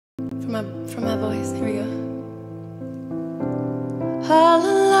for my voice. Here we go. All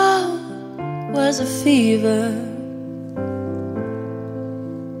alone was a fever.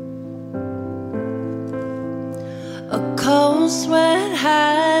 A cold sweat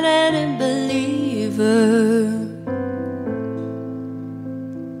had any believer.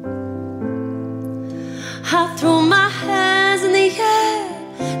 I threw my hands in the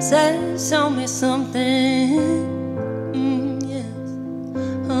air, said, "Show me something." Yes.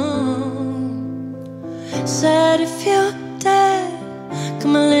 Said, "If you dare,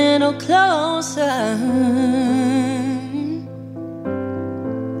 come a little closer."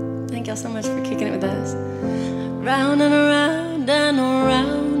 Thank y'all so much for kicking it with us. Round and around and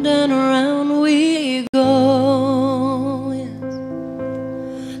around and around we go. Yes.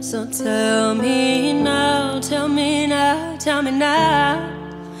 So tell me now, tell me now, tell me now.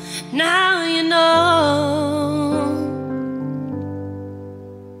 Now you know.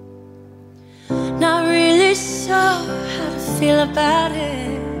 Not really sure how to feel about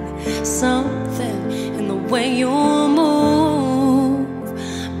it. Something in the way you move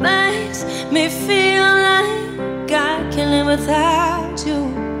makes me feel like I can't live without you.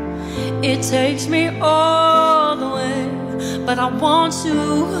 It takes me all the way, but I want you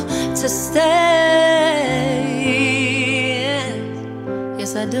to stay.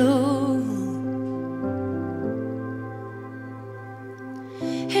 Yes, I do.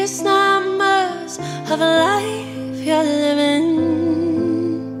 It's not much of a life you're living.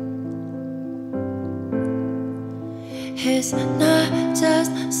 It's not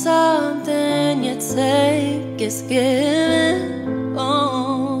just something you take, it's given.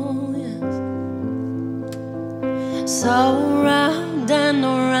 Oh, yes. So round and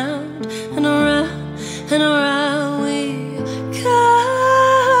around and around and around we go.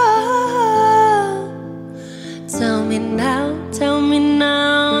 Tell me now, tell me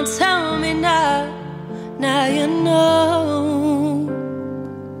now, tell me now. Now you know.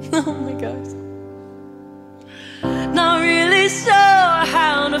 Oh my gosh. Not really sure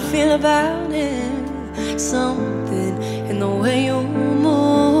how to feel about it. Something in the way you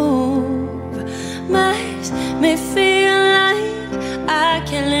move makes me feel like I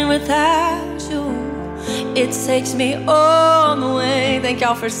can't live without you. It takes me all the way. Thank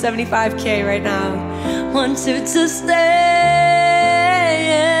y'all for 75K right now. Want you to stay.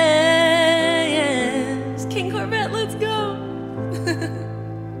 Yes. King Corvette, let's go.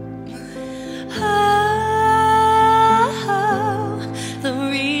 The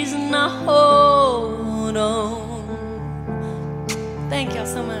reason I hold on. Thank y'all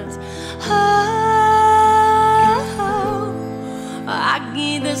so much. I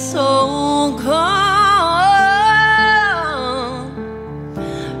give this whole cold.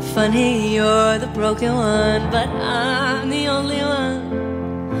 Funny, you're the broken one, but I'm the only one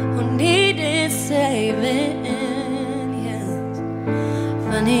who needed saving. Yes.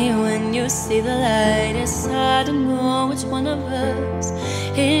 Funny, when you see the light, it's hard to know which one of us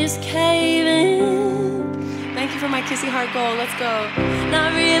is caving. Thank you for my kissy heart goal. Let's go.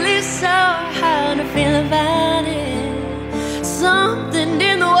 Not really sure how to feel about it. Something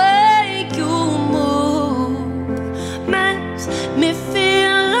in the way you move makes me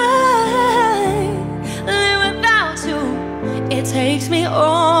feel like living without you. It takes me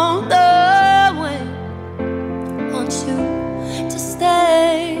all the way. I want you to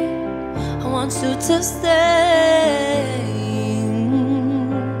stay. I want you to stay.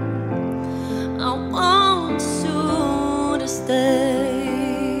 I want you to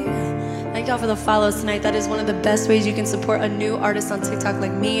stay. Thank y'all for the follows tonight. That is one of the best ways you can support a new artist on TikTok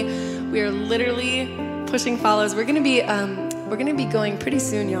like me. We are literally pushing follows. We're gonna be going pretty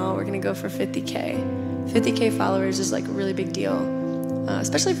soon, y'all. We're gonna go for 50K. 50K followers is like a really big deal,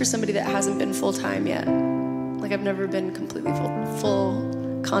 especially for somebody that hasn't been full-time yet. Like I've never been completely full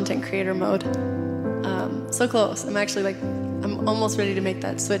content creator mode. So close. I'm almost ready to make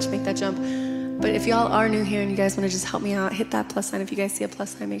that switch, make that jump. But if y'all are new here and you guys want to just help me out, hit that plus sign. If you guys see a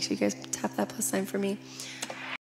plus sign, make sure you guys tap that plus sign for me.